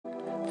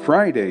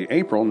Friday,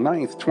 April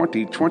 9th,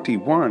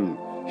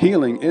 2021.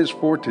 Healing is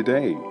for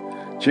today.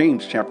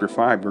 James chapter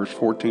 5, verse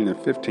 14 and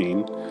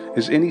 15.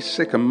 Is any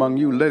sick among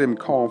you? Let him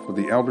call for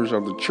the elders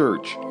of the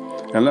church,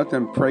 and let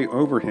them pray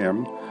over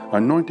him,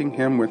 anointing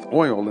him with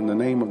oil in the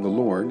name of the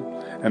Lord.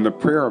 And the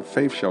prayer of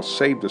faith shall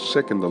save the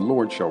sick, and the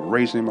Lord shall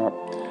raise him up.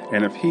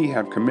 And if he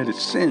have committed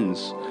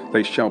sins,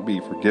 they shall be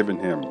forgiven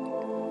him.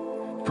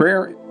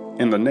 Prayer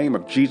in the name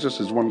of Jesus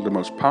is one of the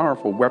most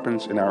powerful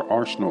weapons in our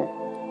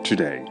arsenal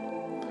today.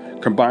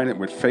 Combine it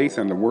with faith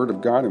and the Word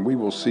of God, and we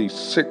will see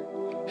sick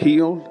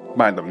healed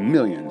by the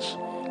millions,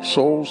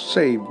 souls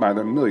saved by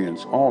the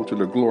millions, all to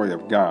the glory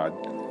of God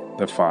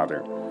the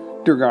Father.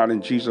 Dear God,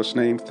 in Jesus'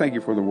 name, thank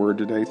you for the Word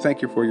today.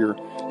 Thank you for your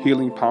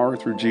healing power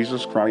through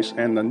Jesus Christ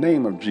and the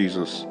name of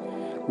Jesus.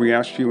 We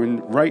ask you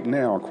right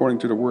now, according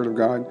to the Word of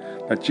God,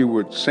 that you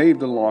would save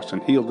the lost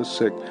and heal the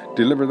sick,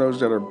 deliver those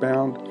that are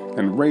bound,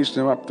 and raise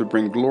them up to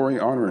bring glory,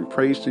 honor, and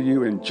praise to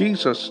you. In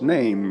Jesus'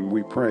 name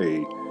we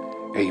pray.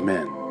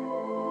 Amen.